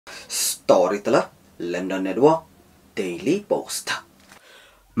story telah London Network Daily Post.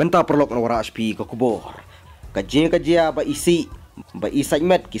 Menta perlok nawara HP ke kubur. Kajia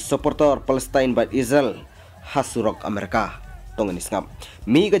ba-isait ki supporter Palestine bat Isarel hasurok Amerika. Tongan isngam.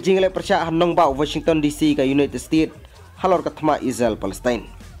 Mi jingialeh pyrshah hanong ba Washington DC ke United States halor katma Isarel Palestine.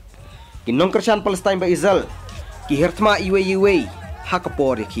 Kinong kersan Palestine ba Isarel ki hertma iwe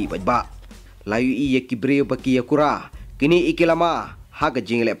hakapor yaki ba. Layu yaki breu baki kura. Kini lama haga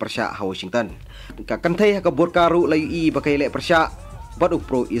jingialeh pyrshah ha Washington. Kakantai haga borkaru layu bakai pyrshah bat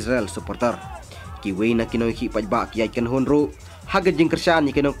pro Israel supporter. Kiwe na kinong ki pajba ki kan honro haga jingkersan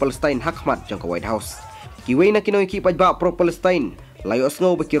ni kinong Palestine hakmat jang ke White House. Kiwe na kinong ki pajba pro Palestine layu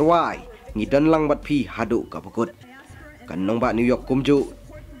asngau bakirwai ngidan lang bat pi hadu ka pukut. Kanong ba New York kumju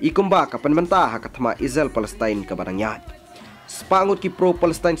ikumba kapan mentah hakatma Israel Palestine ka badangnya. Spangut ki pro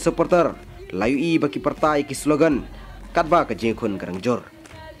Palestine supporter layu baki partai ki slogan katba ka jingkun karangjor.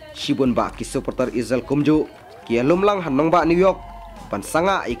 Shibun ba ki supporter Israel kumju ki alumlang hanong ba New York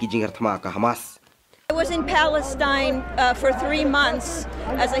pansanga iki jinghertma ka Hamas. I was in Palestine for 3 months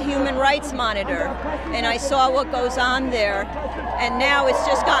as a human rights monitor, and I saw what goes on there, and now it's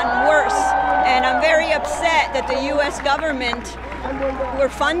just gotten worse, and I'm very upset that the U.S. government, we're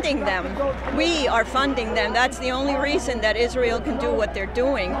funding them. We are funding them. That's the only reason that Israel can do what they're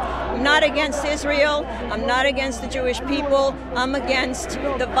doing. I'm not against Israel. I'm not against the Jewish people. I'm against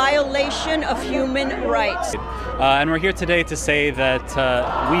the violation of human rights. And we're here today to say that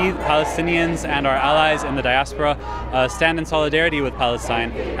we Palestinians and our allies in the diaspora stand in solidarity with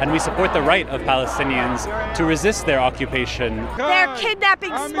Palestine, and we support the right of Palestinians to resist their occupation. They're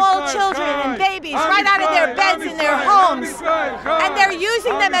kidnapping small children and babies right out of their beds in their homes, and they're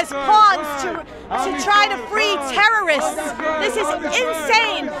using them as pawns to try to free terrorists. This is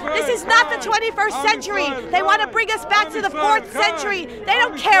insane. This is not the 21st century. They want to bring us back to the 4th century. They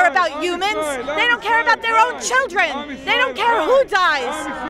don't care about humans. They don't care about their own children. They don't care who dies.